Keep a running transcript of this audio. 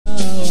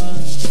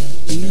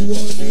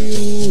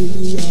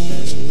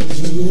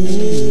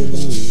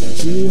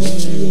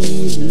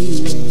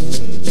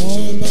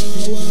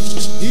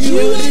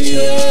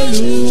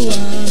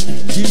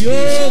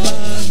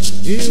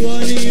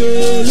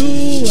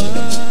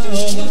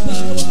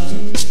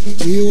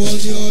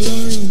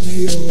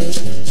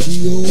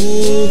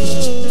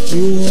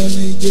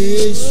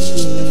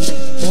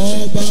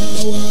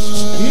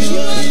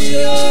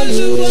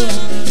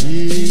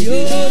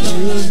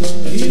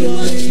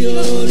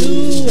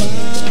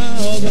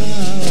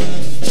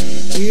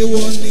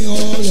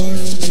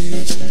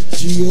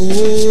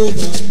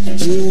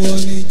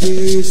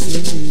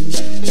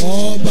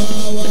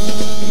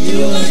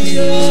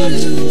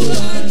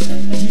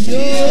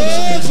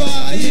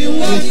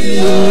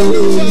Amen.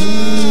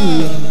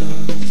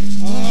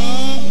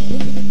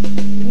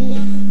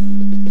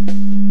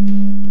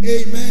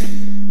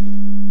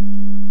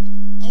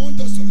 I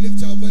want us to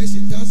lift our voice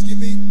in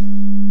thanksgiving.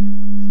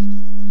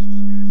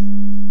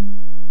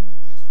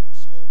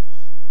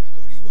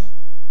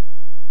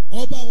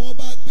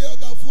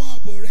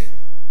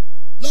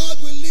 Lord,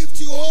 we lift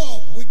you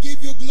up. We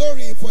give you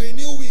glory for a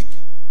new week.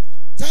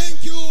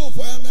 Thank you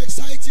for an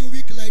exciting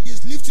week like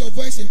this. Lift your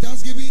voice in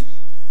thanksgiving.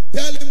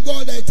 Tell him,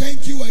 God, I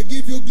thank you. I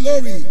give you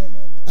glory.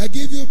 I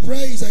give you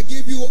praise. I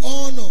give you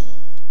honor.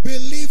 Be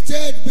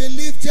lifted, be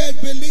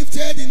lifted, be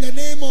lifted in the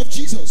name of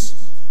Jesus.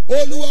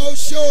 Oluwa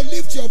Osho,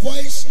 lift your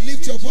voice.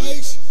 Lift your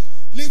voice.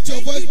 Lift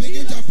your voice.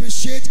 Begin to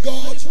appreciate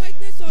God.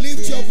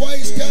 Lift your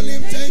voice. Tell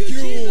him thank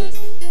you.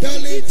 Tell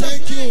him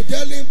thank you.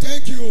 Tell him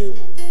thank you.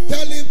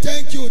 Tell him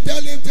thank you.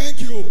 Tell him thank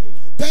you.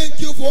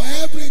 Thank you for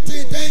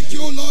everything. Thank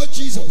you, Lord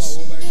Jesus.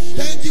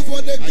 Thank you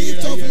for the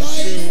gift of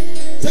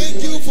life.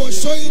 Thank you for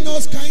showing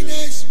us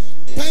kindness.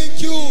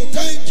 Thank you.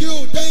 Thank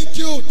you. Thank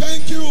you.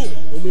 Thank you.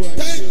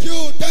 Thank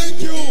you.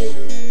 Thank you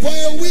for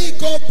a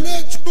week of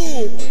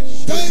breakthrough.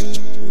 Thank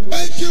you.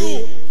 Thank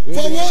you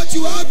for what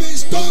you have in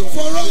stock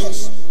for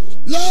us.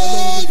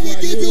 Lord, we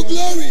give you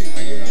glory.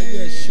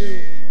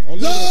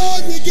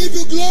 Lord, we give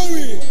you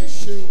glory.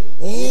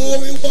 Oh,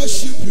 we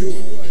worship you.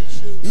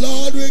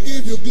 Lord, we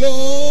give you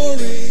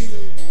glory.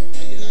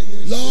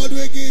 Lord,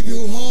 we give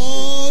you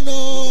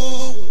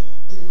honor.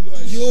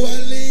 You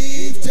are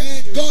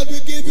lifted. God, we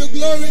give you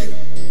glory.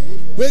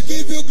 We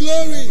give you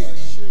glory.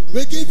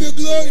 We give you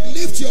glory.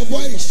 Lift your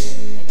voice.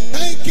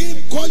 Thank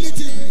him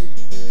qualitatively.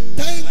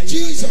 Thank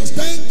Jesus.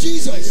 Thank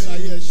Jesus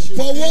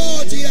for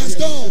what he has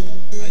done.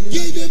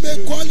 Give him a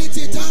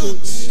quality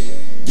thanks.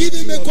 Give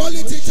him a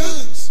quality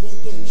thanks.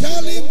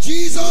 Tell him,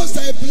 Jesus,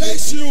 I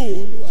bless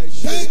you.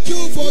 Thank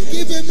you for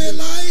giving me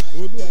life.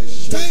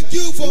 Thank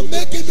you for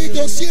making me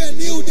to see a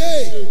new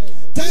day.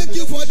 Thank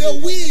you for the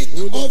week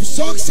of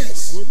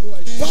success.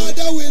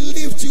 Father, we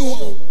lift you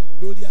up.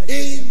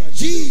 In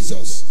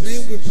Jesus'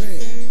 name we pray.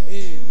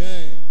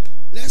 Amen.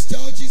 Let's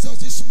tell Jesus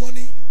this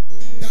morning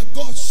that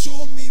God,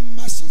 show me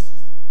mercy.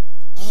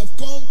 I've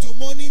come to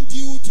morning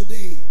dew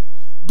today.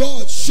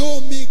 God, show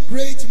me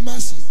great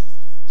mercy.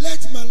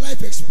 Let my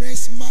life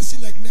experience mercy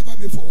like never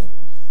before.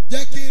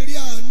 Let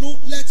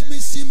me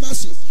see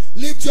mercy.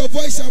 Lift your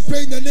voice and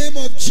pray in the name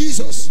of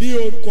Jesus. Father,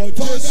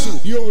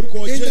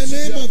 in the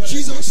name of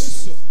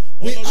Jesus,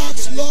 we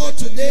ask, Lord,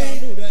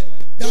 today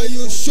that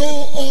you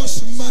show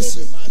us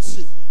mercy.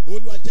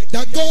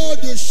 That God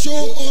will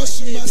show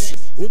us mercy.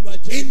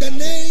 In the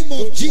name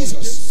of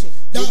Jesus.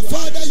 That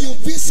Father, you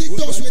visit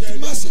us with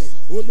mercy.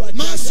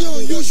 Mercy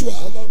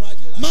unusual.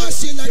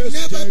 Mercy like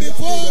never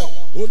before.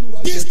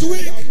 This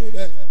week,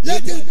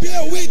 let it be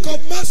a week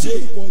of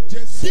mercy.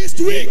 This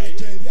week,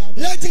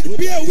 let it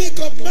be a week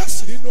of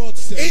mercy.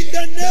 In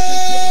the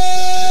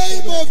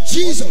name of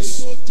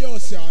Jesus.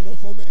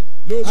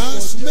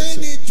 As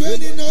many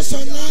joining us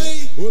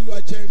online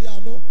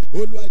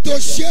to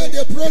share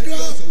the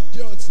program,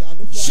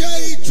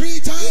 share it 3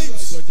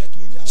 times,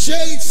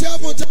 share it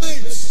 7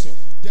 times.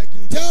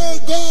 Tell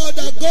God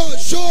that God,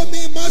 show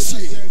me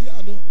mercy.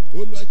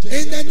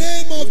 In the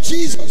name of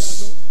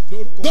Jesus.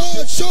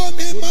 God, show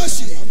me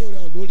mercy.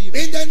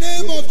 In the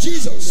name of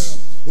Jesus.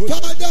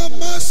 Father,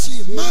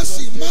 mercy,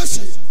 mercy,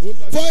 mercy.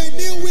 For a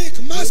new week,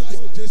 mercy.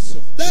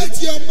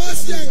 Let your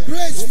mercy and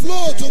grace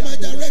flow to my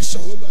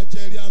direction.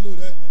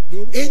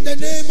 In the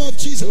name of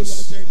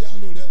Jesus.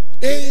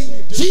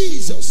 In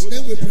Jesus'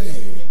 name we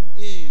pray.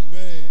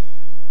 Amen.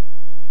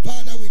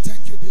 Father, we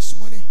thank you this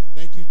morning.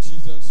 Thank you,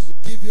 Jesus.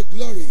 We give you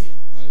glory.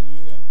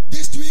 Hallelujah.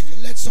 This week,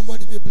 let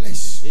somebody be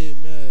blessed.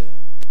 Amen.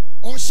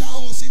 Usher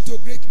us into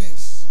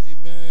greatness.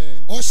 Amen.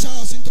 Usher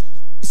us into a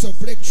place of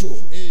breakthrough.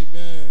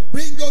 Amen.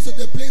 Bring us to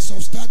the place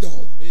of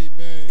stardom.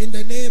 Amen. In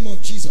the name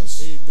of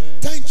Jesus.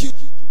 Amen. Thank you,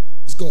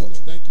 God.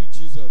 Thank you,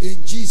 Jesus.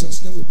 In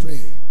Jesus' name we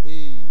pray.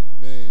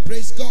 Amen.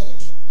 Praise God.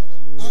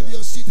 Hallelujah. Have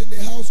your seat in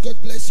the house. God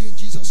bless you in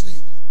Jesus'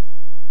 name.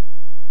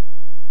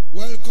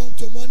 Welcome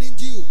to Morning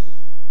Dew.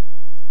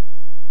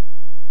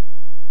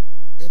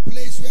 A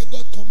place where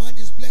God commands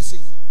his blessing.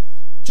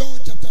 John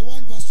chapter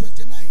 1 verse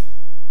 29.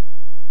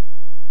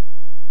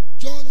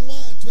 John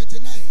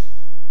 1:29.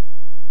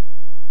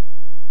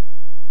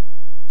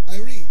 I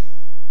read.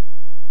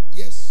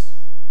 Yes.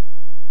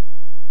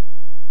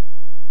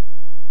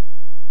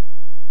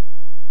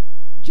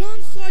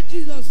 John saw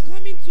Jesus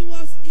coming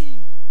towards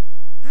him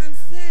and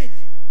said,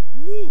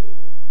 "Look,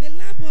 the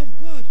Lamb of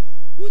God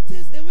who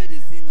takes away the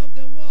sin of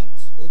the world."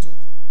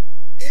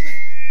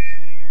 Amen.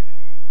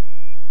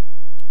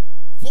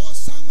 1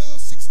 Samuel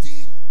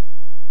 16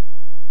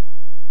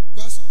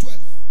 verse 12.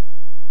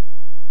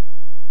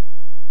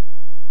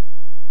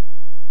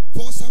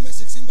 1 Samuel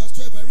 16 verse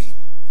 12, I read.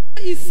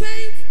 He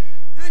sent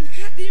and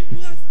had him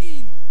brought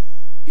in.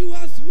 He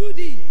was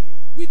ruddy,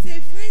 with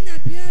a fine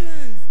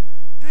appearance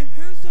and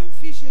handsome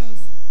features.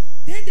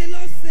 Then the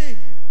Lord said,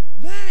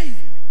 "Rise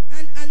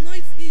and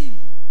anoint him.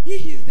 He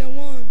is the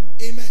one."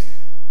 Amen.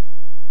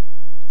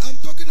 I'm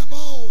talking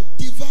about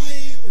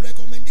divine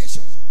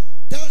recommendation.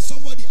 Tell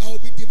somebody, I will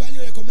be divinely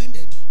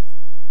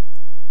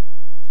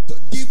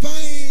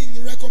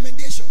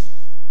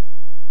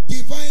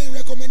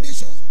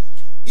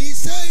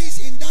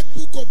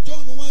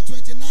John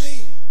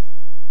 1:29,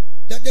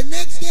 that the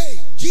next day,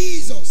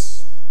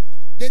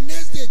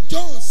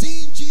 John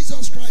seeing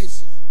Jesus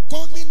Christ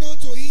coming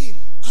unto him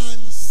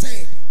and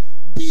said,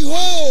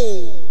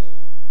 behold,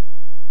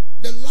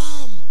 the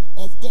Lamb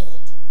of God,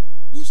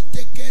 which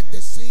taketh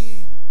the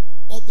sin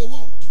of the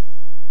world.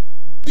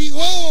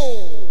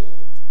 Behold,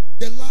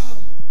 the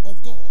Lamb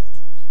of God.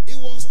 He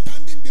was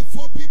standing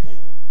before people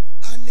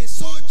and they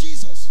saw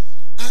Jesus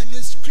and they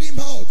screamed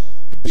out,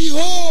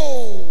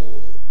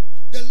 behold,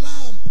 the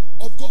Lamb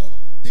of God.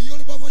 The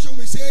Yoruba version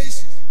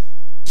says,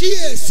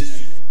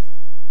 GSC,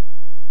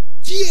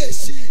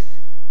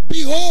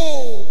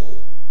 behold,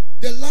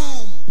 the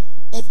Lamb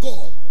of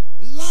God.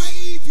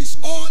 Life is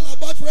all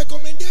about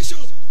recommendation.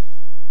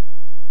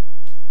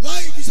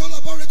 Life is all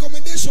about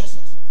recommendation.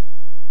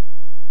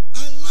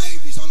 And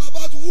life is all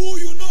about who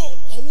you know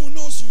or who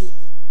knows you,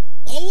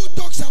 or who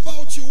talks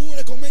about you, who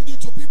recommend you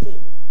to people.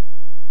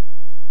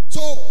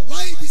 So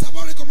life is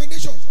about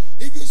recommendation.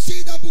 If you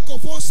see that book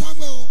of 1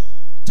 Samuel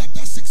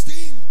chapter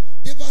 16,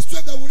 the verse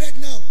 12 that we read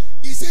now,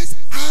 it says,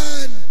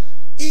 and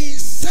he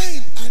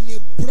sent and he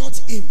brought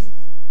him.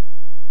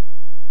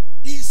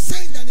 He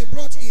sent and he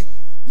brought him.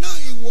 Now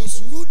he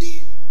was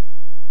ruddy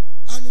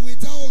and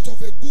without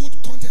of a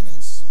good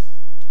countenance,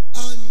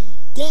 and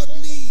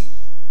godly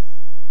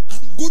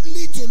and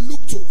goodly to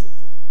look to.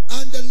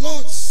 And the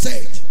Lord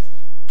said,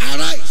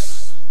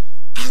 arise,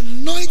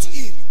 anoint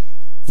him,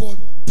 for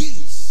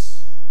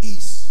this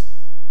is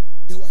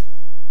the word.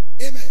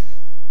 Amen.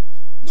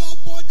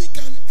 Nobody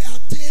can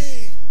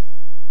attain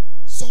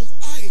some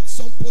height,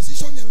 some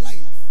position in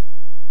life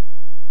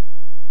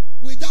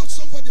without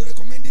somebody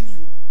recommending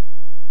you.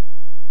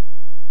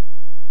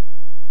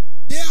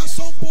 There are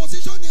some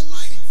position in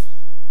life.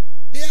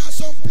 There are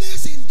some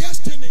place in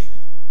destiny.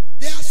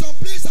 There are some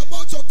place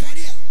about your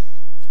career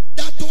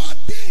that to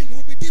attain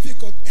will be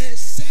difficult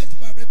except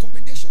by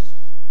recommendation.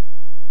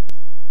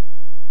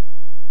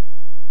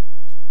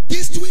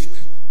 This week,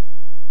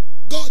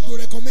 God will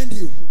recommend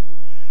you.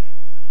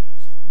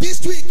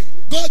 This week,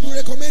 God will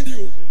recommend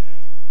you.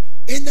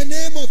 In the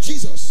name of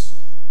Jesus.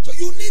 So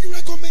you need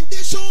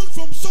recommendation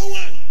from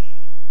someone.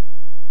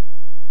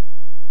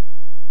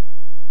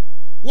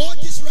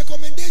 What is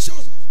recommendation?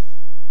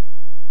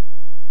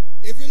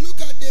 If you look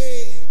at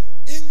the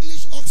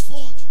English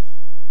Oxford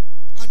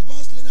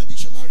Advanced Learner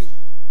Dictionary,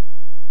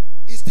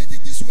 it stated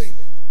this way: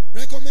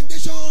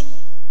 recommendation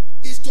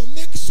is to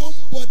make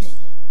somebody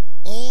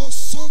or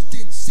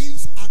something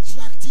seems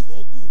attractive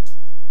or good.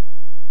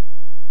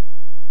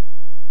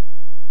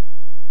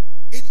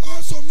 It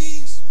also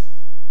means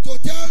to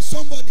tell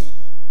somebody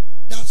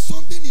that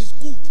something is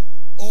good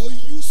or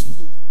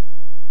useful,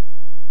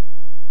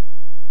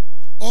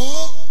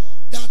 or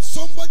that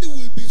somebody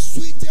will be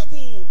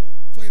suitable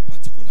for a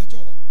particular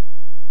job.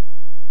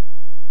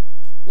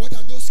 What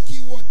are those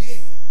keywords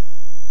there?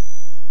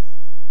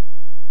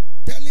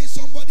 Telling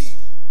somebody,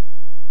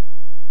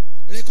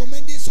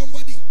 recommending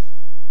somebody,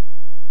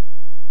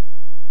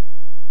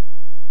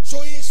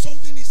 showing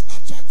something is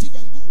attractive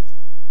and good,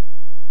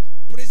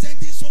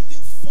 presenting something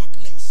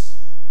faultless,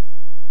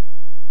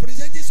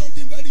 presenting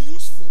something very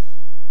useful.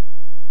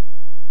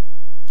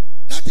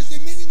 That is the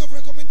meaning of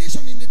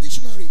recommendation in the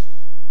dictionary.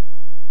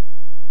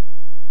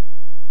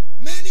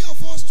 Many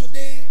of us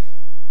today,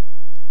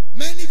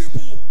 many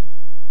people,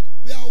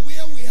 we are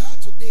where we are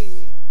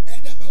today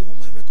either by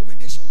woman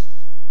recommendation.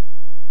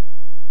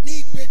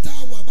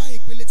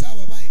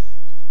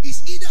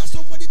 It's either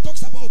somebody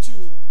talks about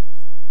you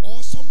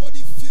or somebody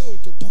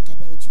failed to talk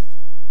about you.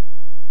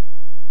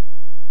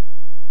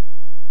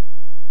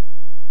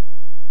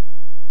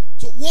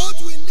 So what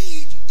we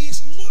need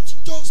is not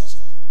just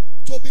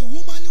to be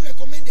womanly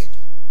recommended,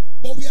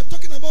 but we are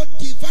talking about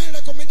divine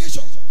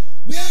recommendation,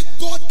 where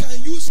God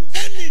can use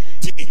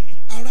anything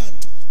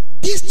around.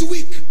 This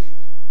week,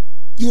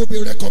 you will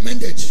be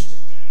recommended.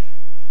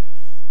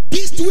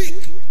 This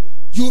week,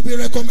 you will be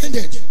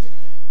recommended.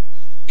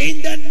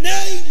 In the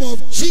name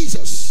of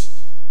Jesus.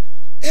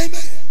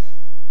 Amen.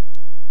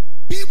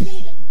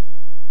 People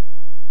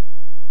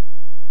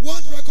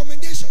want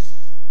recommendation.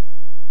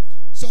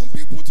 Some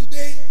people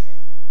today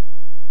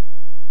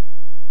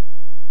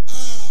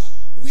are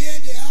where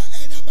they are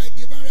either by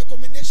divine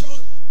recommendation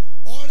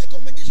or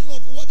recommendation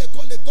of what they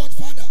call a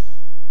godfather.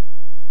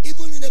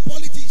 Even in the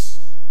politics,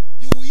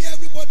 you will hear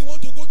everybody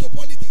want to go to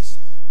politics.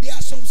 There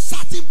are some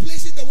certain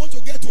places they want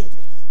to get to.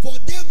 For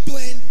them to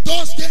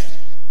endorse them,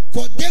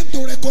 for them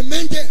to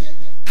recommend them,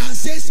 and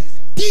says,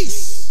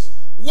 this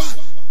one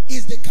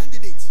is the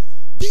candidate.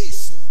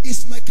 This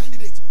is my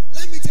candidate.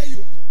 Let me tell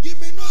you, you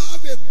may not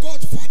have a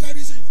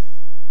godfatherism,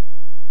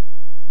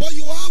 but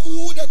you have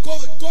who they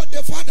call God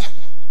the Father.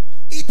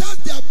 It has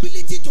the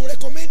ability to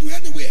recommend you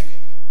anywhere.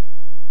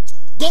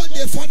 God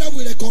the Father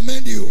will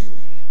recommend you.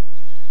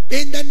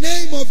 In the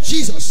name of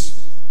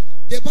Jesus.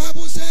 The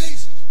Bible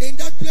says, in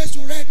that place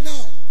we read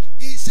now,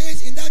 it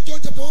says in that John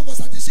chapter 1 verse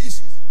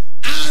 36,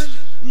 and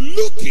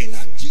looking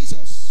at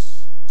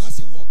Jesus as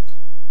he walked.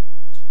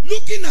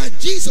 Looking at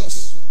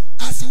Jesus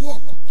as he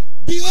walked.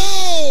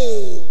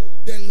 Behold,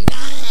 the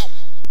Lamb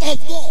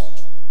of God.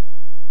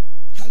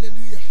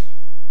 Hallelujah.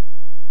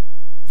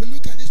 If you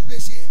look at this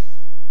place here,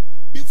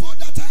 before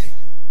that time,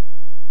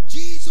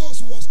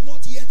 Jesus was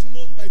not yet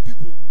known by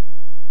people.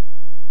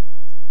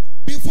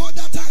 Before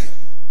that time,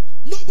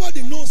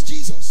 nobody knows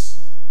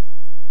Jesus.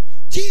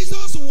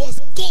 Jesus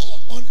was God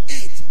on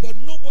earth, but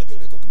nobody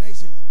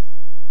recognized him.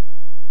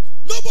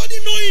 Nobody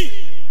knows him.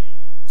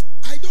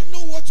 I don't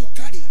know what you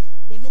carry,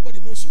 but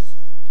nobody knows you.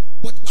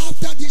 But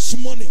after this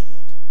morning,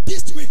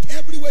 this week,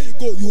 everywhere you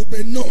go, you will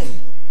be known.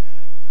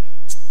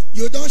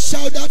 You don't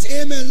shout that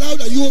amen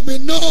louder, you will be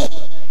known.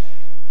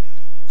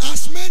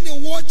 As many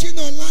watching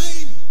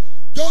online,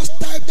 just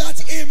type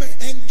that amen.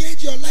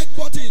 Engage your like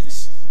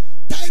buttons.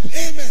 Type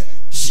amen.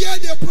 Share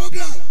the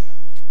program.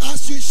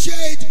 As you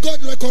share it,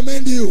 God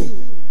recommend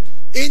you.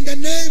 In the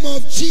name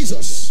of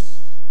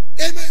Jesus.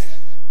 Amen.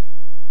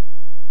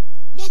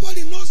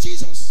 Nobody knows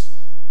Jesus.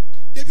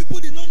 The people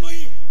did not know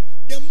him.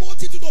 The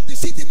multitude of the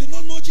city did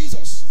not know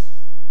Jesus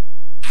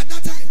at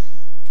that time.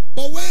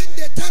 But when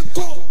the time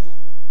comes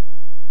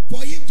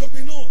for him to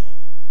be known,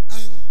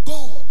 and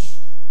God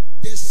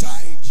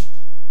decides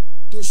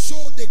to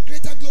show the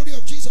greater glory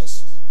of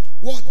Jesus,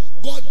 what?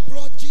 God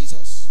brought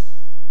Jesus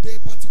to a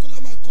particular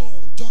man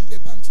called John the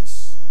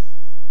Baptist.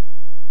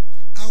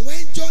 And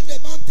when John the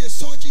Baptist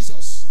saw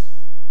Jesus,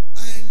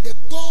 and the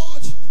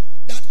God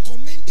that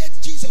commended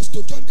Jesus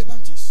to John the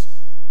Baptist,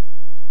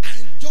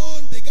 and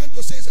John began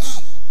to say,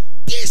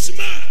 this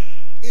man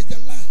is the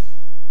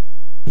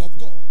Lamb of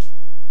God.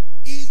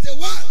 He is the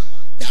one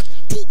that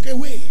took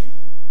away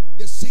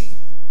the sin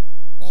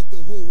of the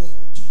whole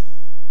world.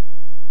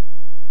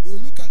 You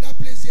look at that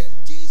place here,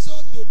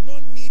 Jesus did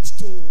not need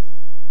to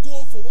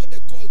go for what they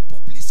call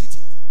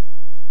publicity.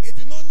 He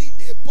did not need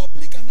a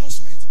public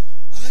announcement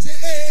and say,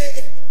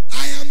 hey,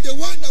 I am the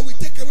one that will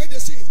take away the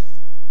sin.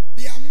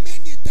 There are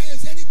many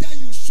times, anytime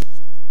you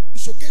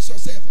showcase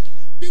yourself,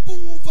 people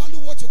won't value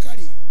what you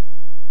carry.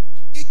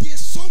 It is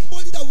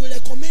somebody that will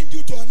recommend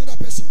you to another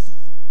person.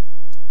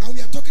 And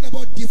we are talking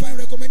about divine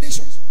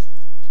recommendations.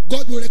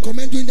 God will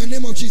recommend you in the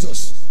name of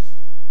Jesus.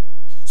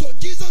 So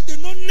Jesus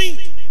did not need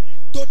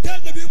to tell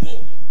the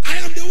people, I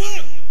am the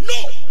one.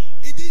 No,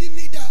 he didn't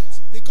need that,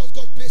 because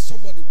God placed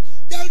somebody.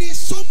 There is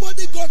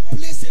somebody God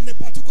placed in a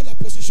particular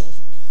position,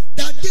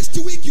 that this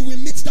week you will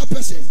meet that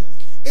person.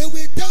 It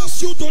will tell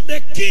you to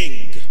the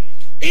King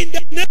in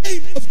the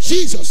name of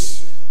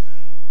Jesus.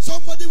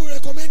 Somebody will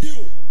recommend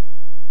you.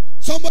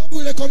 Somebody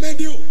will recommend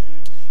you.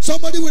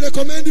 Somebody will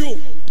recommend you.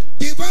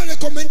 Divine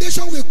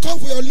recommendation will come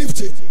for your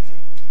lifting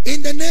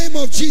in the name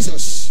of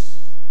Jesus.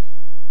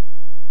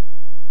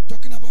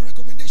 Talking about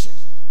recommendation.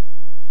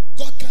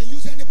 God can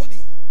use anybody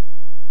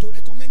to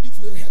recommend you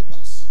for your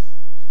helpers.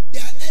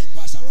 There are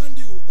helpers around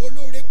you.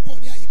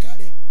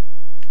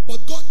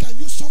 But God can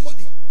use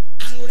somebody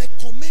and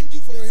recommend you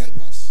for your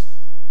helpers.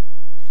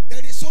 There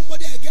is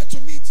somebody I get to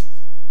meet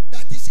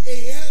that is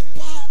a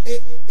helper,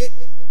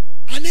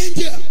 an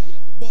angel,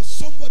 but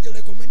somebody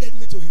recommended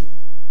me to him.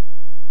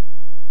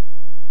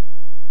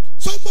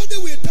 Somebody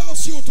will tell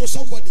you to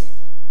somebody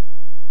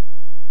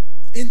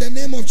in the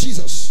name of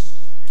Jesus.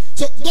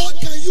 So God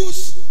can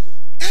use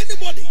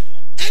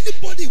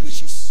anybody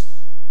wishes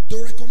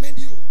to recommend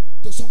you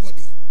to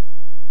somebody.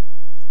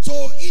 So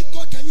if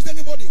God can use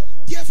anybody,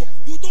 therefore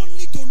you don't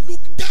need to look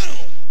down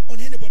on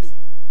anybody.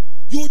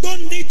 You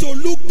don't need to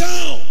look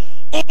down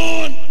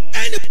on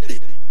anybody.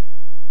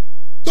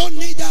 Don't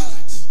need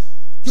that.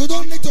 You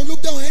don't need to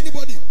look down on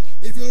anybody.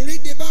 If you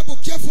read the Bible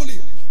carefully,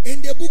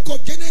 in the book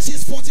of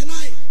Genesis 49,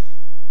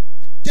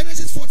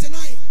 Genesis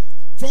 49,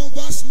 from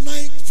verse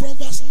 9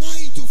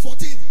 to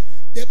 14,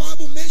 the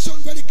Bible mentioned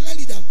very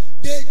clearly that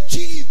the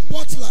chief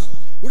butler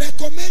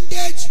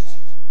recommended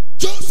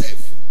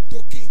Joseph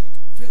to King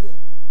Pharaoh.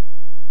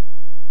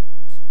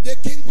 The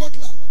king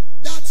butler,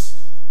 that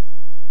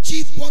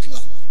chief butler,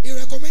 he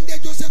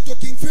recommended Joseph to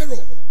King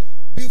Pharaoh.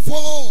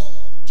 Before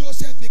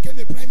Joseph became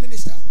a prime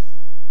minister,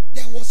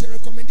 there was a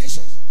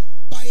recommendation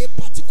by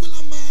a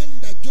particular man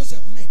that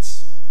Joseph met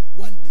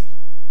one day.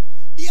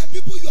 There are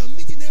people you are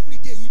meeting every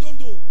day, you don't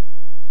know.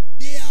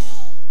 They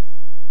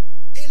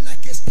are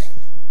like a step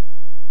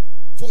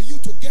for you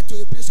to get to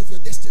the place of your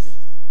destiny.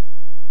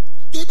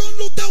 You don't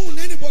look down on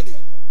anybody.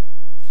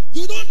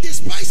 You don't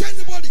despise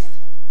anybody.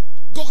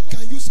 God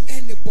can use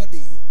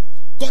anybody.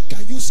 God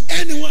can use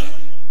anyone.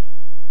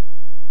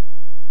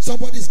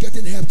 Somebody's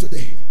getting help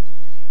today.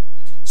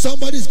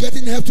 Somebody's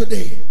getting help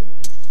today.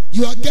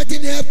 You are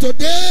getting help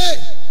today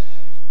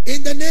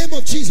in the name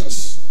of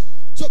Jesus.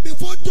 So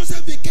before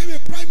Joseph became a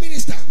prime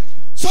minister,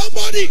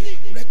 somebody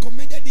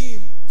recommended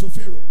him to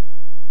Pharaoh.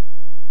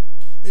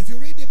 If you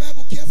read the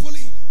Bible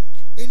carefully,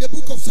 in the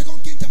book of 2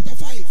 Kings chapter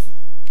 5,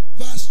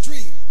 verse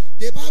 3,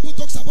 the Bible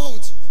talks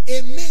about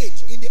a maid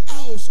in the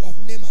house of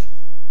Naaman.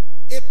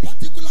 A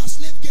particular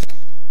slave girl,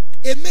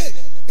 a maid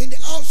in the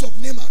house of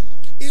Naaman.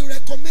 He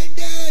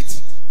recommended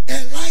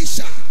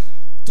Elisha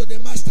to the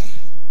master.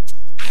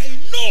 I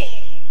know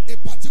a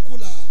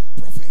particular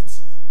prophet.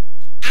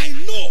 I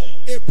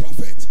know a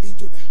prophet in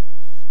Judah.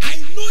 I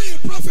know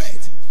a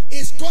prophet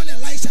is called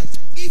Elisha.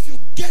 If you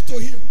get to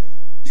him,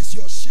 this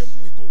your shame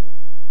will go.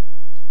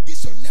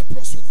 This your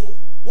leprous will go.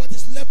 What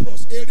is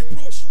leprous? A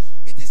reproach.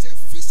 It is a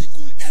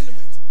physical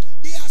element.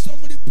 There are some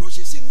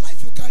reproaches in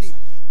life you carry.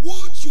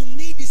 What you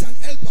need is an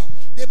helper.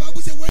 The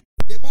Bible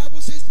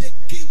says the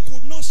king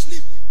could not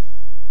sleep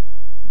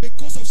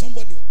because of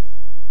somebody.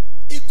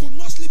 He could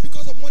not sleep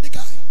because of Mordecai.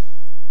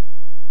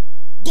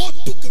 God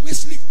took away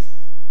sleep.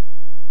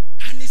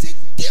 And he said,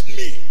 give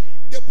me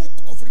the book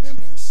of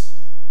remembrance.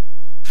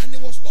 And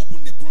he was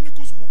open the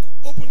Chronicles book.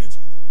 Open it.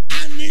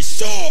 And he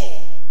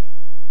saw.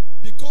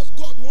 Because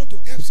God wants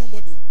to help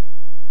somebody.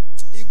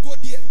 He go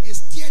there. He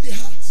stirred the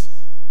heart.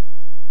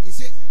 He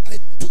said, I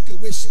took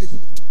away sleep.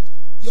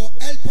 Your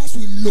helpers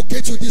will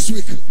locate you this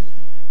week.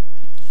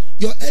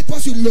 Your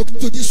helpers will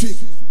locate you this week.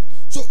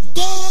 So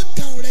God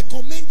can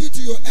recommend you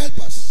to your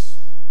helpers.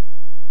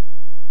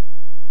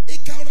 He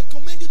can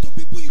recommend you to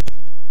people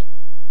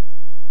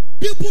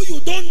you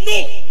don't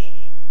know.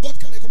 God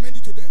can recommend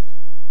you to them.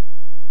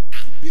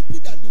 And people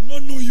that do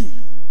not know you,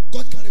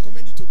 God can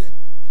recommend you to them.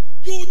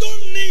 You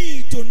don't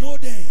need to know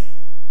them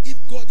if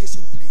God is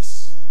in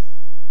place.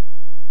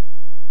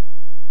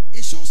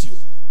 It shows you.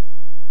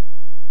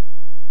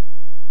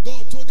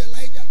 God told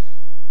Elijah,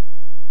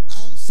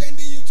 I'm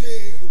sending you to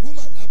a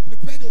woman. I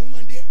prepared a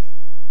woman there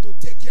to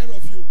take care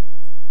of you.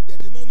 They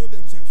did not know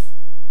themselves.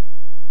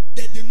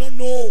 They did not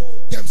know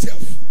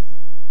themselves.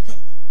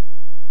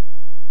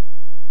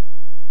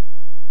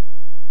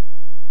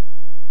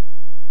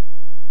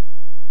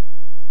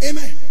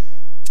 Amen.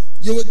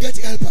 You will get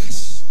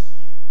helpers.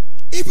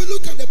 If you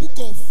look at the book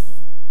of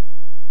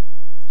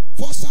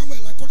 1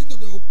 Samuel, according to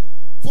the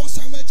 1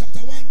 Samuel chapter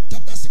 1,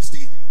 chapter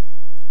 16,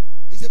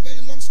 it's a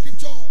very long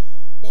scripture,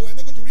 but we're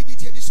not going to read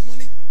it here this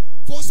morning.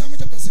 1 Samuel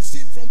chapter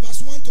 16, from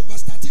verse 1 to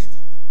verse 13.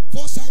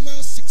 1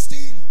 Samuel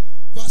 16,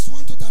 verse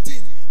 1 to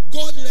 13.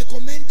 God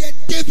recommended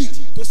David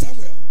to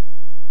Samuel.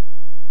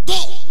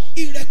 God,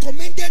 he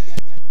recommended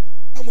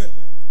Samuel.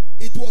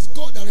 It was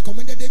God that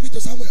recommended David to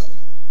Samuel.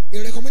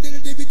 He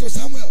recommended David to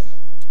Samuel.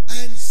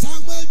 And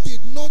Samuel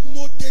did not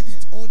know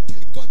David until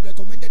God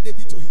recommended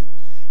David to him.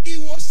 He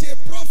was a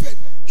prophet.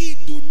 He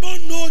did not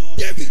know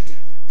David.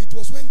 It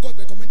was when God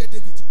recommended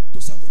David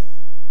to Samuel.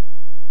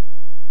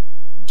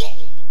 God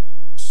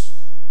was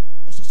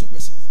also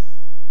person.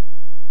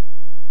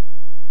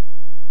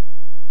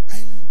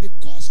 And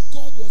because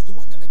God was the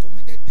one that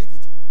recommended David,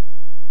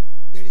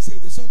 there is a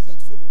result that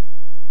followed.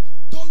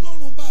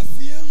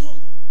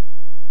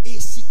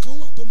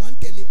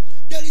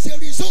 There is a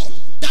result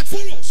that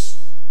follows.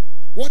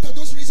 What are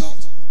those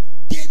results?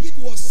 David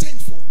was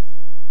sent for.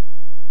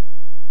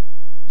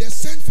 They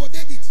sent for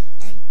David.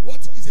 And what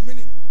is the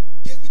meaning?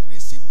 David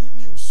received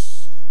good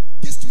news.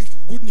 This week,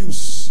 good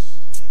news.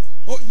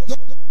 Oh, you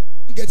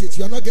don't get it.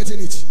 You are not getting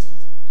it.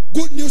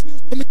 Good news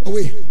coming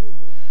away.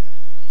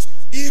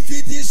 If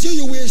it is you,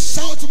 you will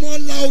shout more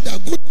louder.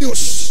 Good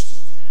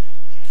news.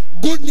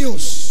 Good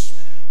news.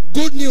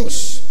 Good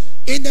news.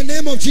 In the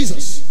name of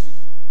Jesus.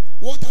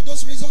 What are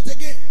those results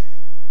again?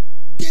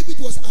 David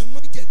was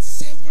anointed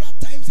several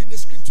times in the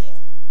scripture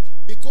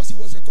because he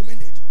was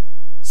recommended.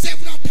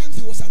 Several times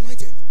he was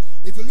anointed.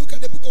 If you look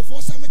at the book of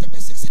 1 Samuel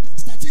chapter 16,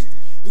 13,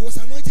 he was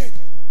anointed.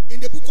 In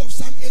the book of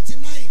Psalm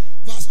 89,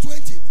 verse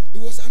 20, he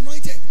was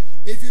anointed.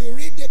 If you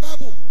read the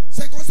Bible,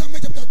 2 Samuel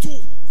chapter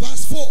 2,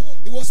 verse 4,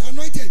 he was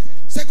anointed.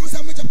 2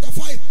 Samuel chapter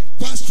 5,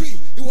 verse 3,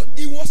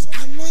 he was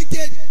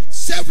anointed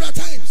several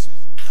times.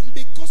 And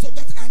because of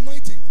that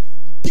anointing,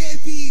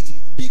 David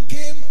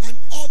became an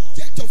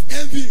object of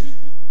envy.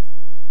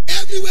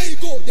 Everywhere he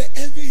go, they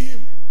envy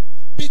him.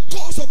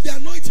 Because of the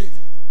anointing,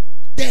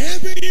 they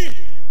envy him.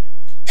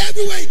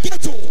 Everywhere he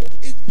get to,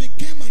 it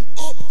became an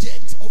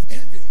object of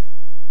envy.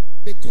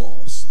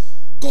 Because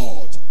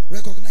God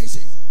recognized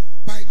him.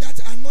 By that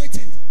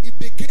anointing, it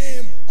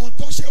became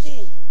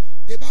untouchable.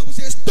 The Bible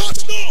says,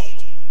 touch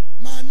not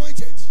my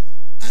anointed,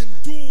 and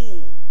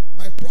do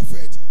my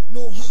prophet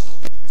no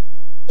harm.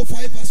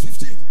 105 verse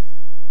 15.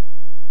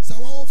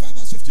 Psalm 105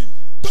 verse 15.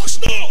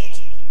 Touch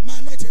not my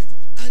anointed,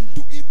 and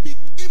do it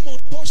became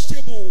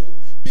untouchable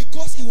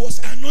because he was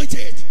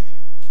anointed.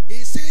 He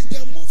says they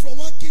moved from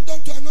one kingdom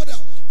to another,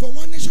 from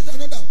one nation to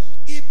another.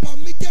 He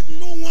permitted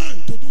no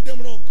one to do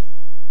them wrong.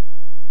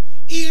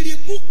 He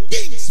rebuked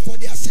things for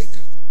their sake.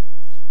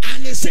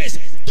 And he says,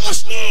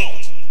 touch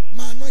not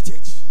my anointed,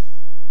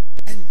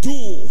 and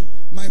do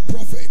my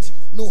prophet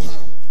no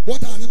harm.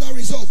 What are another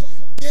result?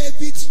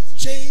 David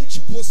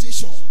changed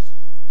position.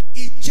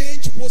 He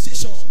changed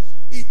position.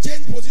 He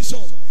changed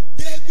position.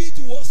 David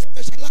was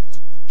specialized.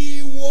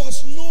 He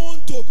was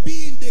known to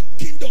be in the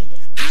kingdom,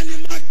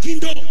 animal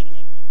kingdom.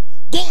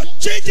 God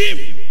changed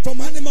him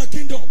from animal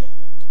kingdom,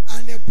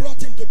 and he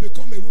brought him to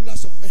become a ruler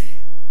of men.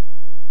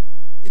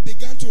 He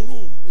began to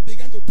rule. He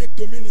began to take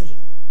dominion.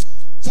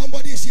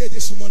 Somebody is here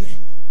this morning.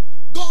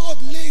 God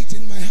laid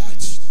in my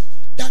heart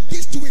that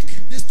this week,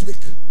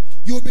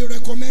 you will be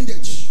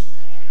recommended,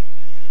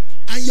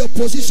 and your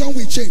position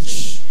will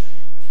change.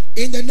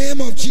 In the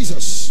name of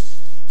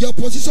Jesus, your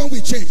position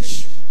will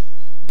change.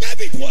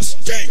 David was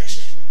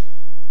changed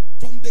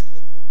from the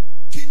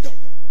kingdom,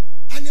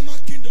 animal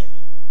kingdom,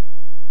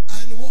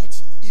 and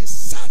what? He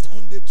sat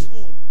on the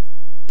throne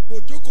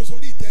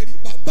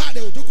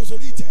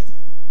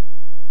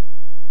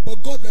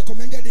But God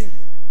recommended him.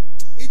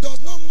 It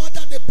does not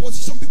matter the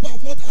position people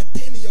have not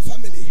attained in your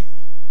family.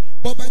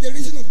 But by the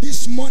reason of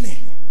this morning,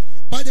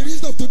 by the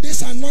reason of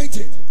today's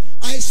anointing,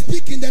 I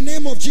speak in the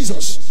name of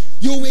Jesus.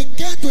 You will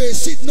get to a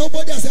seat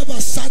nobody has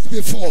ever sat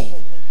before.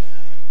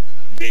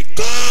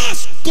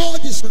 Because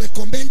God is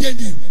recommending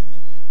you.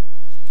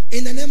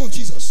 In the name of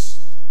Jesus.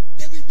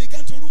 David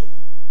began to rule.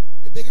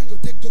 He began to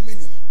take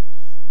dominion.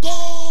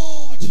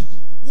 God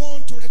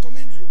wants to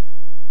recommend you.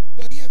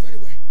 But hear very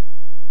well.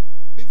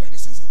 Be very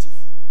sensitive.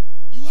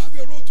 You have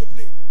a role to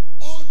play.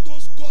 All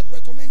those God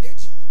recommended,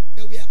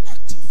 they were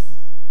active.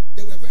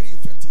 They were very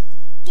effective.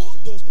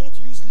 God does not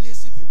use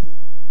lazy people.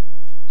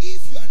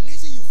 If you are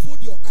lazy, you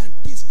fold your hand.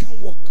 Things can't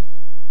work.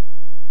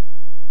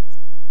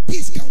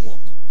 Things can't work.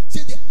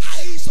 See, the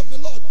eyes of the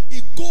Lord,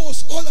 it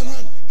goes all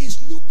around. He's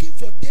looking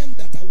for them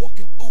that are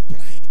walking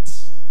upright.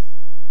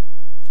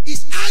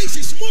 His eyes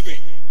is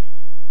moving.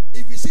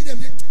 If you see them,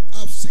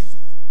 I've seen.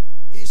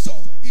 He saw.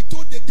 He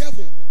told the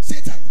devil,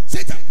 Satan,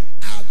 Satan,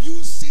 have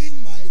you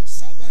seen my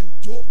servant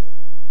Job?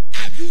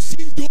 Have you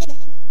seen Job?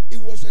 He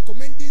was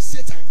recommending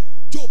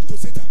Job to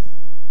Satan.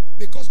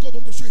 Because God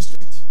wants to show his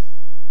strength.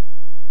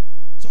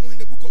 Somewhere in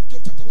the book of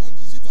Job chapter 1,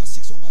 is it verse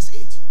 6 or verse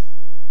 8?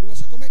 He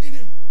was recommending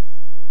him.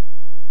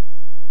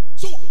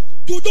 So,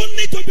 you don't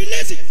need to be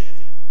lazy.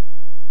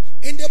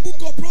 In the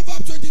book of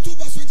Proverbs 22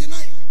 verse 29.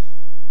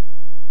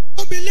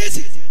 Don't be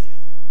lazy.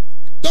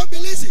 Don't be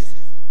lazy.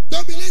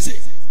 Don't be lazy.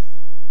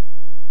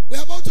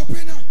 We're about to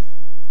pray now.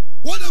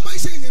 What am I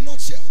saying in a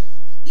nutshell?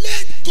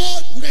 Let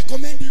God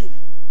recommend you.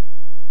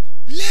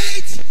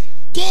 Let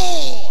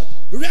God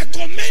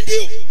recommend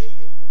you.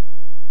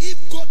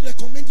 If God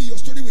recommends you, your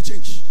story will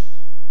change.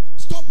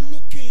 Stop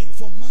looking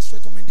for mass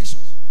recommendation.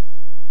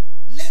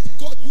 Let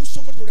God use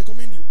someone to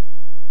recommend you.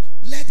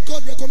 Let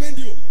God recommend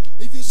you.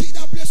 If you see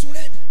that place we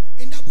read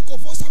in that book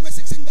of 1 Samuel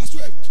 16 verse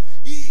 12,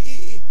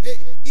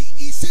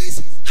 he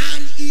says,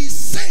 and he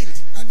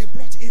sent and he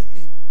brought him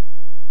in.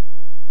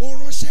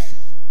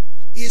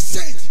 He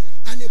sent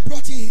and he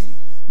brought him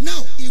in.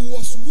 Now he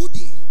was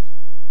ruddy,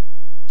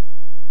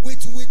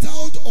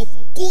 without of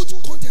good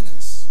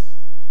countenance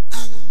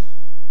and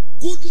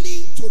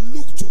goodly to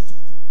look to.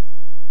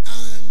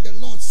 And the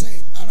Lord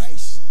said,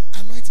 arise,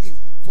 anoint him,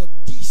 for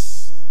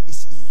this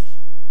is he.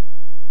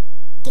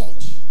 God,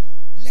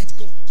 let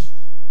God,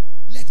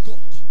 let God.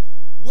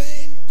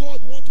 When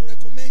God wants to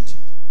recommend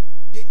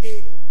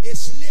a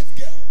slave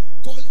girl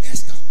called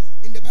Esther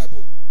in the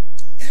Bible,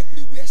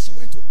 everywhere she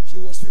went to, she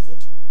was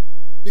favored.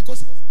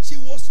 Because she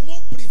was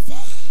more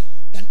preferred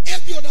than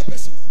every other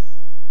person,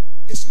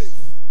 a slave.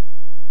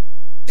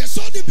 They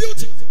saw the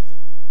beauty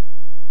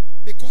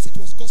because it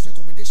was God's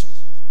recommendation.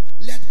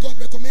 Let God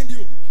recommend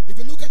you. If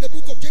you look at the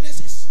book of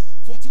Genesis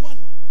 41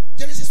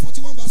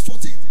 verse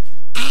 14,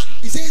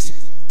 it says,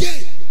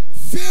 then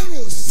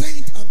Pharaoh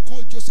sent and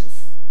called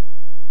Joseph,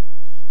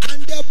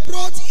 and they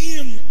brought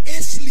him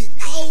hastily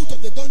out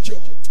of the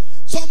dungeon.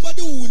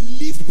 Somebody will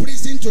leave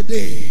prison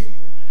today.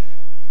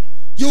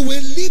 You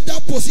will leave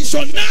that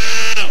position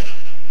now.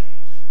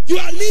 You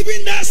are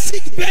leaving that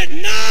sick bed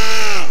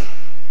now.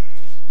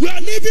 You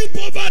are leaving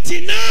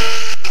poverty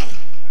now.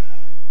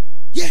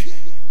 Yeah.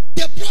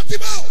 They brought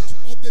him out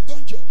of the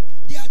dungeon.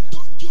 They are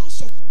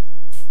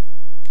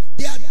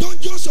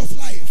dungeons of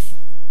life.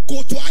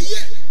 Go to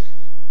Aye.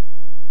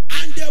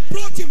 And they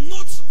brought him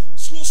not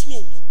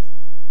slow.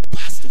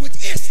 Passed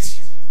with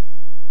haste.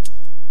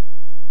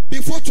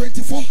 Before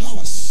 24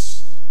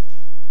 hours.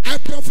 I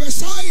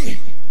prophesy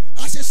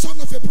as a son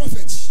of a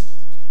prophet.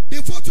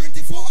 Before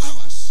 24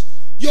 hours,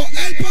 your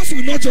helpers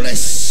will not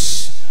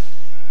rest.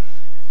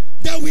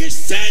 They will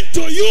send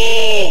to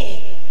you.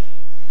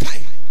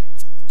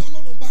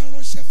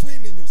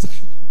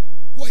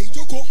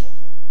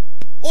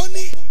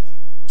 Only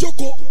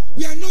Joko,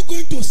 we are not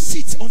going to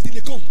sit until they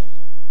come.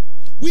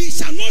 We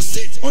shall not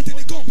sit until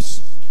it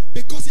comes,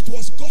 because it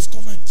was God's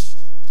command.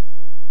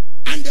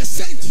 And they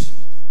sent,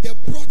 they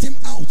brought him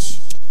out.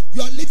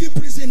 You are leaving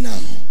prison now.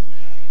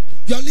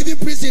 You are leaving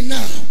prison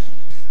now.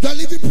 You are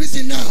leaving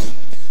prison now.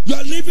 You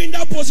are leaving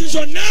that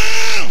position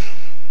now.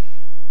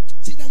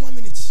 Sit down 1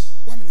 minute.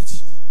 1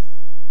 minute.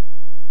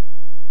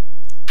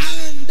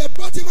 And they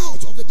brought him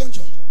out of the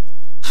dungeon.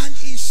 And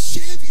he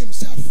shaved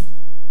himself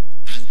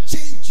and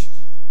changed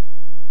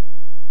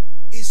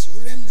his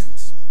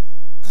remnant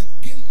and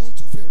came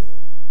unto Pharaoh.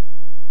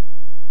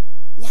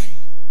 Why?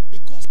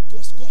 Because it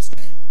was God's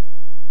time.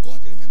 God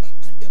remembered,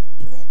 and they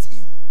brought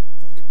him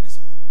from the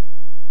prison.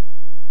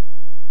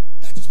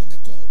 That is what they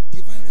call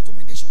divine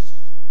recommendation.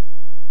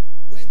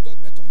 When God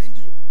recommends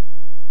you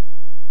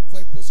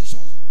for a position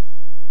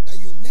that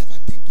you never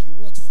think you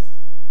worth for.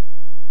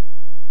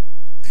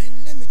 And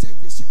let me tell you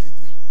the secret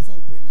now, before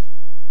we pray now.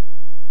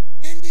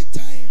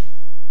 Anytime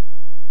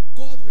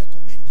God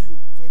recommends you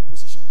for a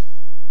position,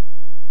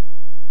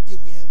 He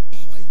will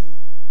empower you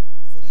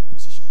for that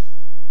position.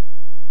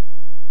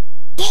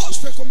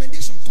 God's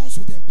recommendation comes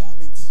with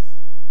empowerment.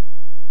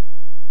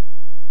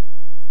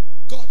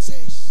 God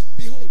says,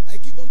 behold, I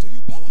give unto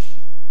you power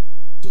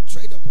to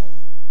tread upon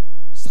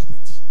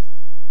Separate.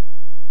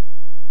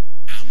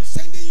 I'm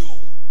sending you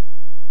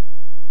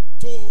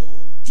to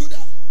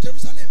Judah,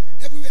 Jerusalem,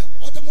 everywhere,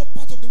 uttermost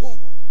part of the world.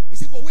 He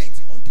said, but wait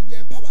until you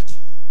are empowered.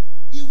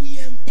 He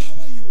will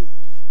empower you.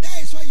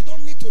 That is why you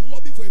don't need to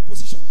lobby for a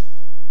position.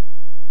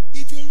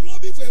 If you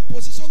lobby for a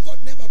position God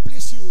never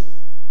placed you,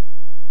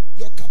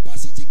 your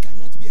capacity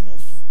cannot be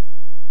enough.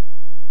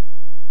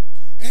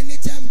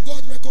 Anytime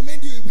God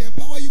recommends you, He will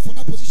empower you for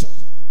that position.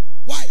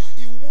 Why?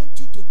 He wants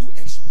you to do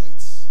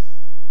exploits.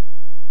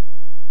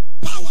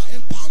 Power,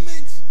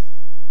 empowerment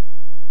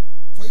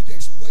for you to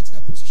exploit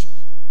that position.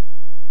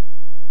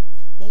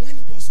 But when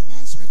it was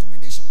man's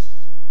recommendation,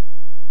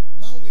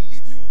 man will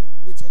leave you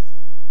with your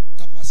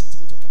capacity,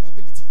 with your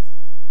capability.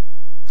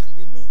 And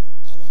we know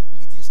our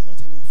ability is not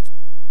enough.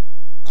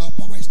 Our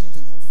power is not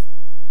enough.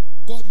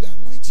 God will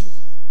anoint you,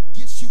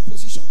 gives you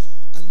position,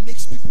 and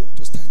makes people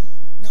to stand.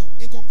 Now,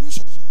 in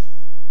conclusion,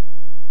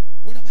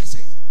 what am I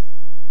saying?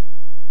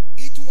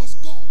 It was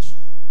God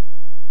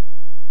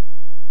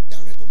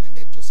that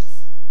recommended Joseph.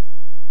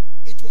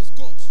 It was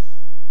God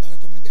that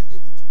recommended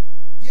David.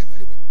 Yeah,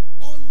 very well.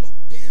 All of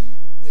them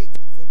wait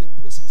for the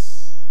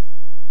process.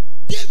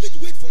 David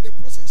wait for the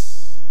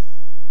process.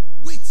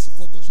 Wait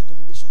for God's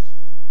recommendation.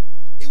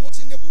 He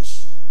was in the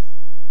bush.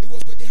 He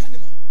was with the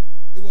animal.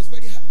 He was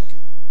very hardworking.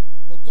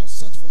 But God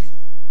searched for him.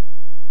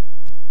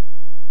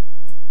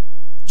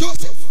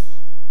 Joseph,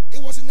 he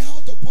was in the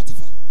house of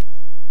Potiphar.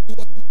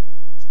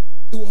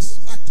 He was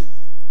acting,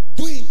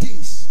 doing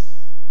things.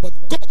 But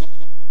God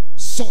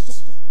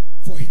sought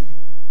for him.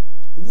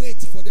 Wait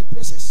for the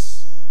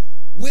process.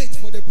 Wait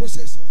for the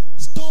process.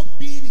 Stop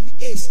being in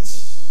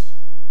haste.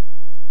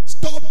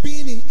 Stop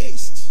being in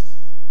haste.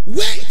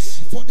 Wait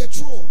for the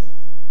throne.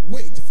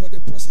 Wait for the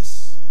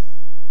process.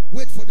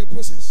 Wait for the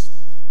process.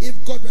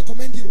 If God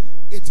recommends you,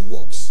 it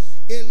works.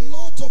 A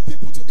lot of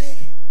people today,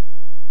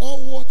 all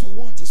what we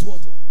want is what?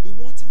 We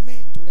want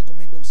men to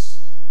recommend us.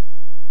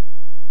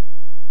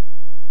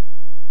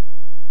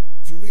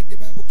 If you read the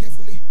Bible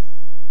carefully,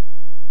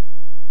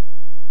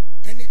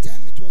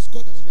 anytime it was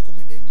God that was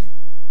recommending you,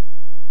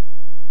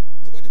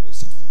 nobody will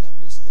sit from that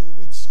place. They will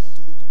wait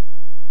until you come.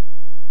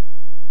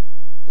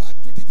 What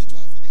did you do?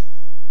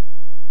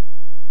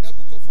 That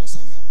book of 1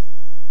 Samuel,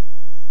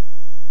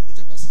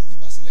 the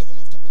verse 11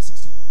 of chapter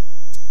 16.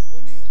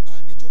 Only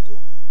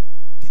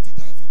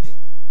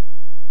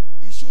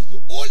it shows the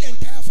whole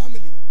entire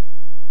family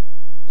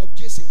of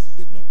Jesse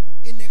did not.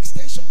 In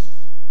extension,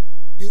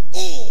 the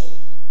whole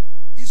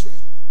Israel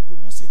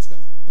could not sit down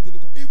until they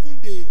come. Even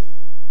the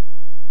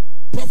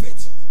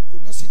prophet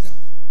could not sit down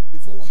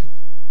before why?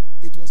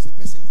 It was the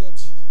person God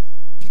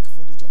picked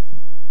for the job.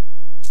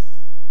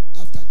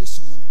 After this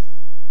morning,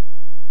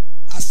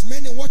 as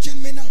many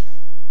watching me now,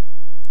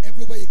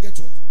 everywhere you get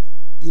to,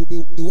 you'll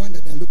be the one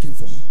that they're looking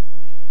for.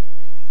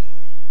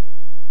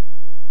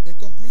 In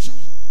conclusion,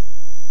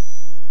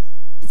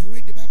 if you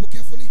read the Bible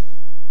carefully,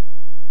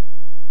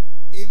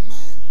 a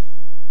man,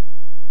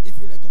 if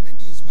you recommend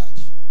his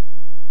badge,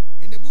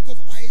 in the book of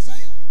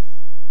Isaiah,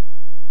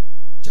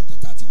 chapter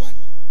 31,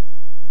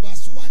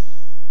 verse 1,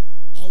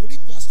 I will read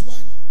verse 1,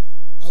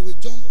 I will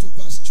jump to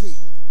verse 3.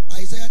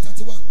 Isaiah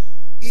 31,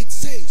 it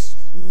says,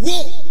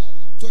 woe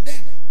to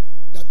them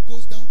that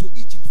goes down to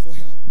Egypt for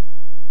help.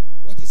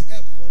 What is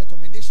help? For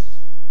recommendation.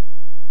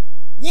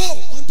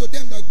 Woe unto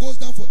them that goes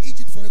down for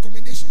Egypt for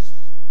recommendation,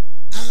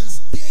 and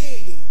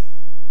stay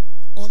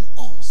on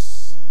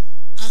us,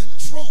 and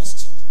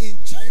trust in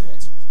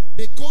chariots,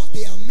 because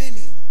they are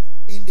many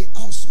in the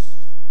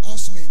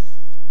housemen,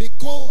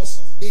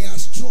 because they are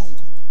strong,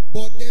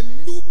 but they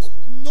look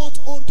not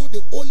unto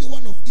the Holy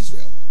One of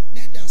Israel,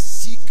 neither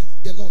seek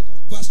the Lord.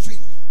 Verse 3.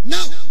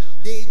 Now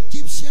the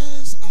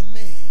Egyptians are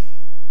men,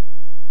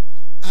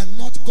 and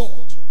not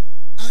God,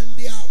 and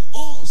their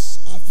horse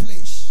are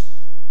flesh,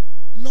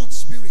 not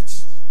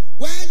spirit.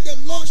 When the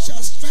Lord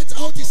shall stretch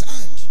out his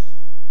hand,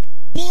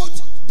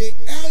 both the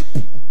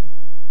help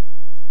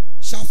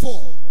shall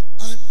fall,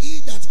 and he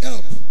that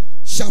help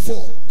shall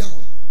fall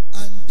down,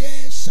 and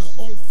they shall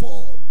all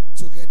fall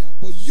together,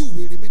 but you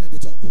will remain at the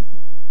top.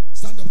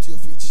 Stand up to your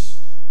feet.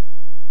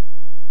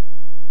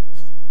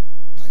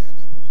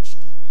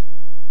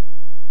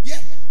 Yeah,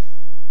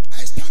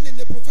 I stand in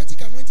the prophetic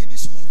anointing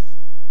this morning,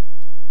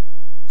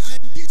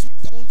 and this is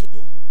what I want to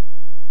do.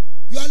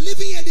 You are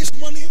living here this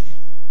morning,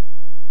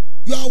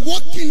 you are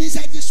walking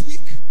inside this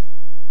week,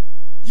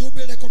 you will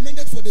be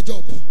recommended for the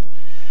job.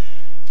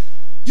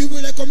 You will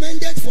be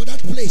recommended for that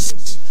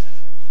place.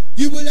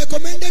 You will be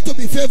recommended to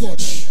be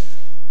favored.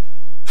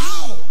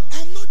 How?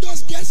 I'm not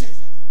just guessing.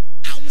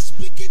 I'm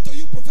speaking to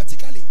you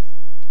prophetically.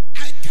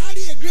 I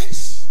carry a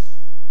grace,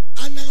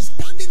 and I'm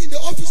standing in the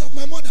office of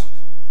my mother.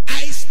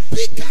 I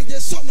speak as the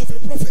son of a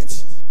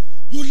prophet.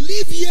 You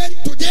live here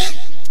today,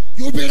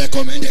 you will be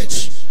recommended.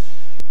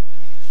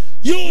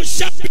 You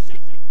shall be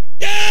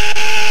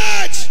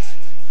recommended.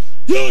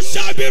 You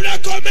shall be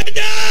recommended.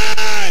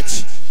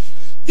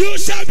 You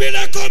shall be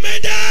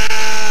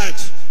recommended.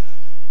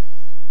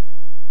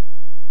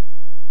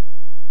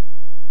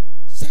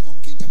 2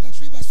 Kings chapter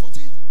 3 verse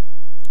 14.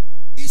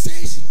 It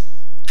says,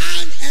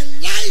 and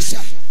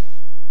Elisha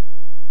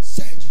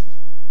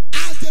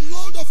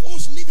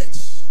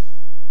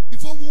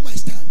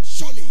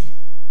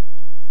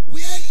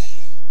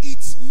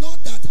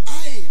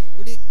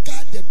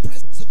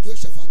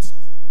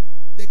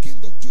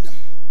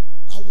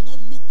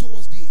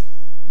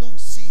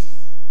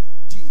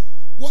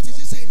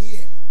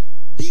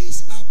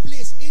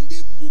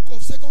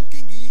of 2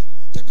 Kings,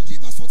 chapter 3,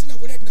 verse 14, I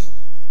will read now.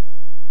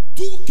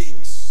 Two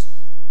kings.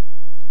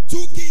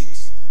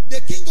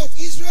 The king of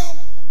Israel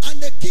and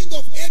the king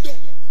of Edom.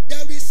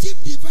 They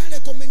received divine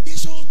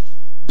recommendation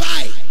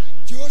by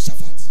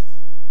Jehoshaphat.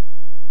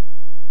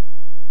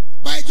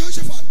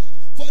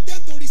 For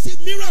them to receive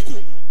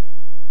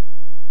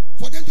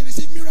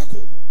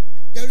miracle.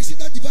 They received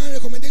that divine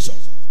recommendation.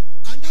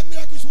 And that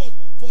miracle is what?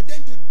 For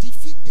them to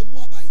defeat the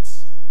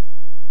Moabites.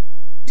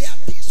 There are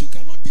things you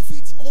cannot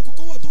defeat.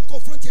 Don't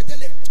confront your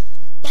daily.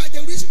 By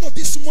the reason of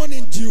this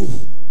morning dew,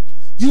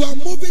 you are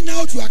moving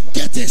out, you are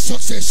getting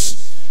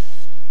success.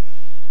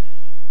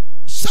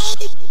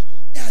 Shout,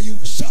 yeah, you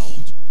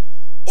shout.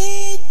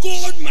 Oh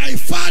God, my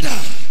Father,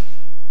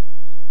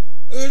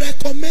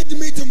 recommend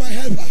me to my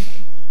helper.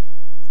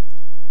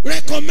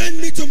 Recommend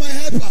me to my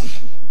helper.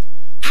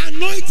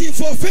 Anointing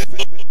for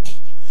favor.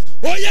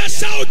 Oh yeah,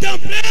 shout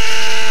and pray.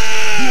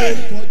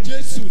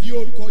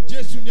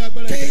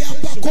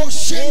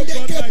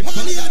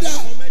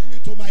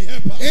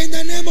 In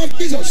the name of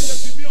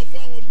Jesus,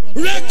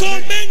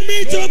 recommend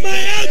me to my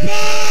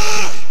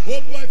helper.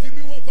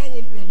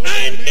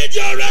 I need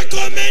your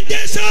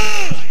recommendation.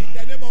 In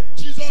the name of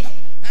Jesus,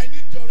 I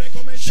need your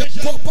recommendation.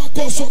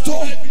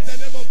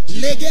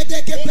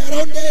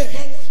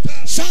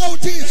 Shout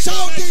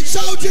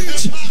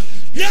it.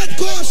 Let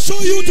God show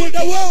you to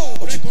the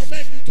world.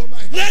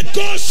 Let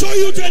God show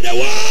you to the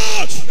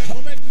world.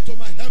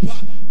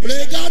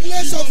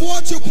 Regardless of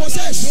what you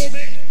possess.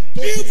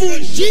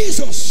 Even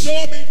Jesus,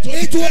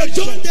 it was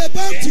John the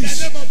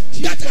Baptist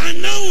that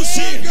announced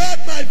him.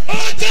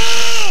 Oh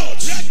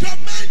God,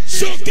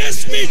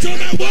 showcase me to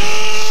my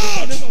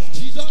world.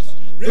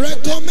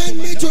 Recommend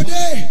me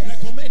today.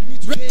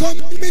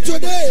 Recommend me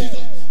today.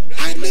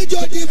 I need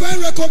your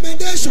divine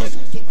recommendation.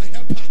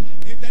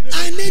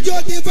 I need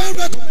your divine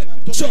recommendation.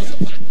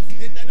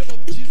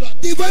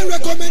 Divine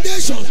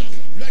recommendation.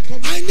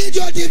 I need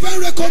your divine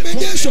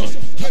recommendation.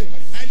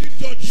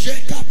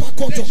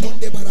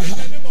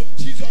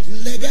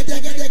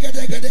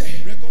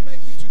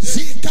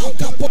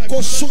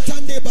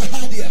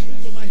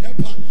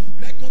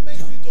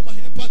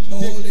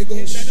 Holy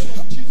Ghost.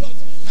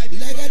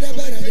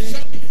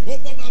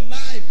 Over my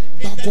life.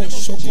 I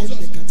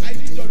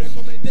need your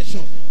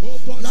recommendation. In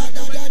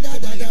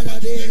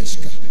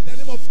the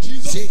name of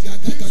Jesus. This week,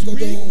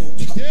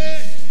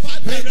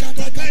 Father,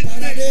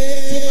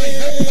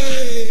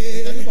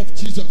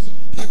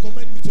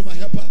 recommend me to my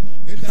helper.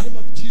 In the name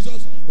of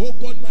Jesus. Oh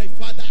God, my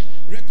Father,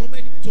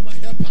 recommend me to my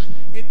helper.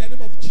 In the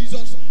name of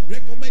Jesus,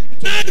 recommend me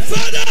to my helper.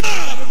 In the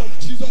name of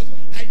Jesus,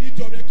 I need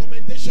your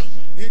recommendation.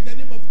 In the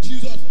name of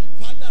Jesus,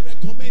 Father,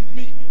 recommend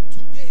me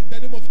today. In the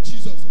name of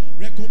Jesus,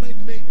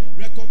 recommend me.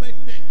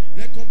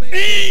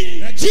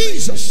 In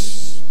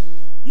Jesus'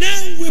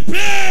 name we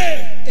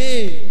pray.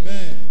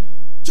 Amen.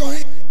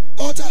 Join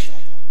altar.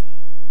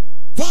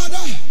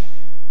 Father,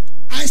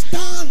 I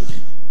stand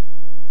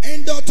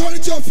in the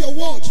authority of your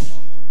word. In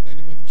the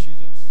name of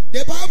Jesus.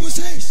 The Bible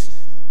says,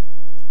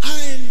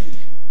 and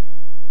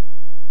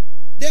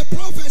the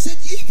prophet said,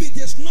 if it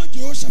is not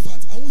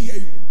Jehoshaphat, I won't hear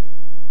you.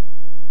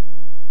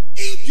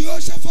 If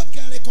Jehoshaphat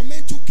can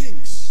recommend two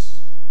kings,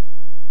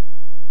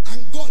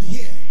 and God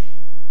here,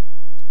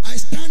 I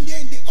stand there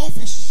in the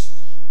office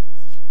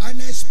and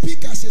I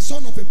speak as a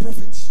son of a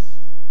prophet.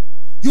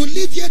 You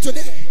live here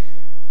today,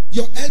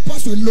 your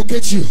helpers will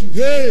locate you.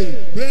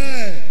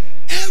 Amen.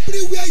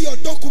 Everywhere your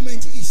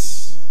document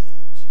is,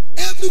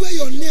 everywhere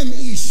your name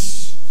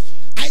is,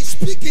 I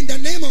speak in the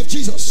name of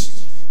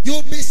Jesus.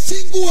 You'll be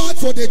singled out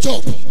for the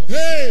job.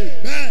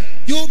 Amen.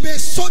 You'll be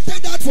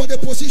sorted out for the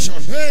position.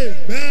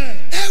 Amen.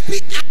 Every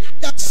eye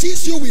that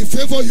sees you will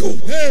favor you.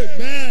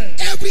 Amen.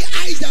 Every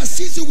eye that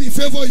sees you will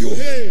favor you.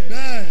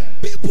 Amen.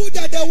 People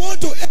that they want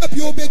to help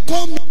you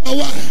become number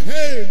one.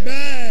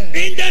 Amen.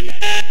 In the name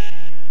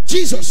of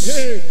Jesus.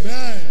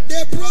 Amen.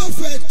 The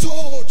prophet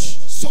told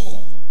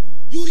Saul,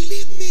 you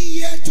leave me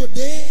here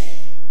today,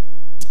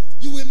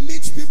 you will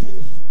meet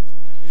people.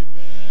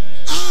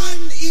 Amen.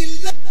 And he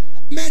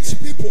met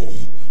people.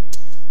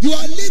 You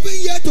are living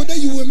here today,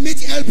 you will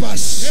meet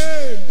helpers.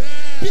 Amen.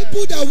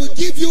 People that will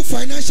give you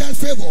financial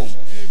favor.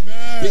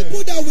 Amen.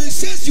 People that will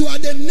say you are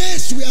the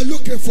next we are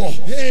looking for.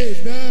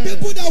 Amen.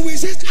 People that will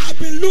say I've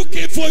been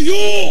looking for you.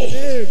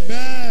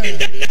 Amen. In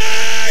the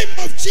name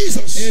of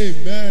Jesus.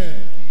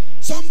 Amen.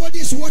 Somebody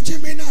is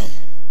watching me now.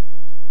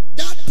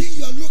 That thing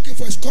you are looking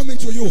for is coming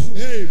to you.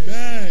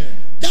 Amen.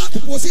 That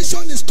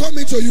position is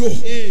coming to you.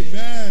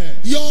 Amen.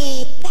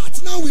 Your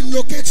partner will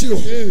locate you.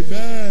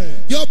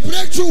 Amen. Your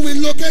breakthrough will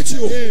locate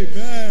you.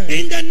 Amen.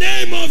 In the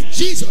name of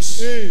Jesus.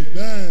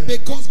 Amen.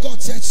 Because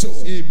God said so.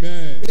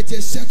 Amen. It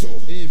is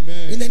settled.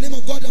 Amen. In the name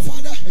of God the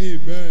Father,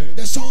 Amen.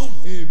 the Son,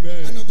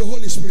 Amen. and of the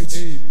Holy Spirit.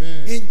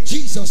 Amen. In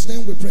Jesus'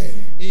 name we pray.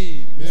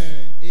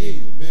 Amen.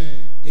 Amen.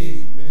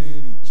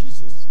 Amen. In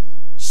Jesus'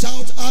 name.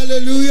 Shout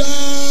hallelujah.